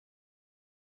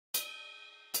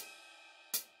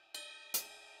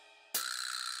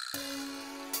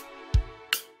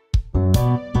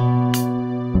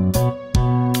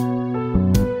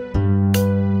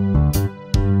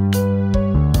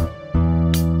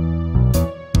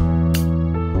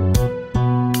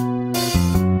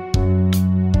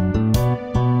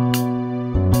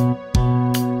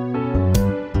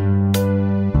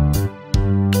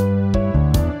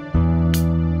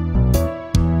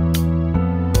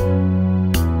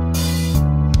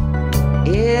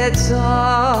it's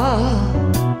all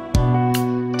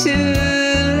too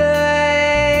late.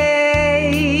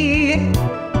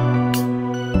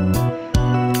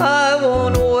 I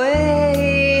won't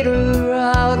wait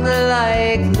around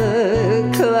like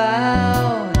the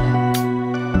clown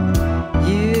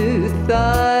you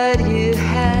thought you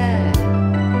had.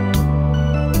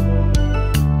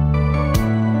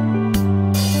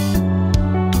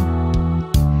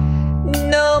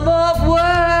 No more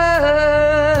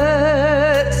words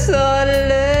are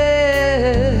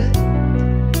left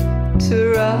to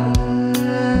write.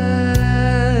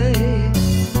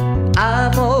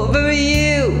 I'm over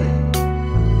you.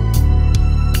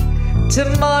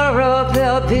 Tomorrow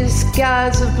there'll be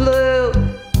skies of blue.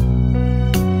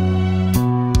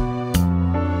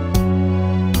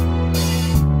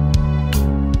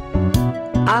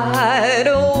 I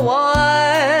don't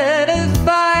want to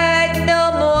fight.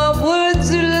 No more words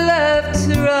are left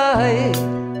to write.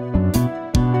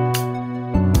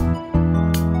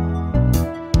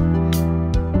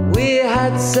 We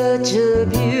had such a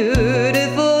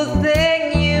beautiful thing.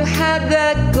 You had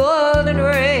that golden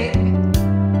ring.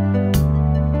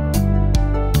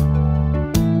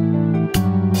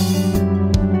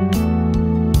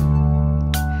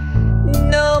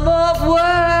 No more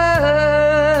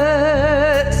words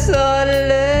are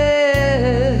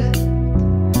left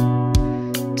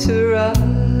to write,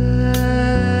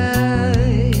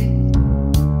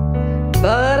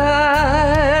 but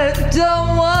I don't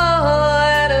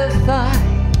want to fight.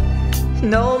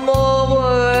 No more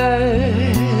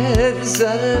words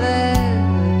are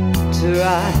left to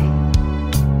write.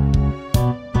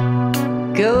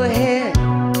 Go ahead,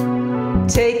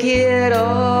 take it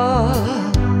all.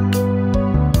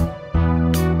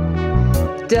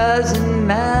 Doesn't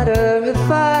matter if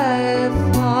I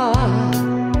fall.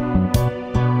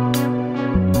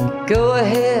 Go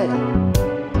ahead,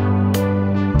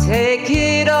 take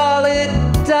it all. It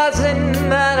doesn't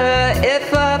matter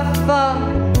if I fall.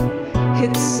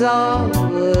 It's all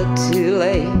too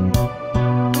late.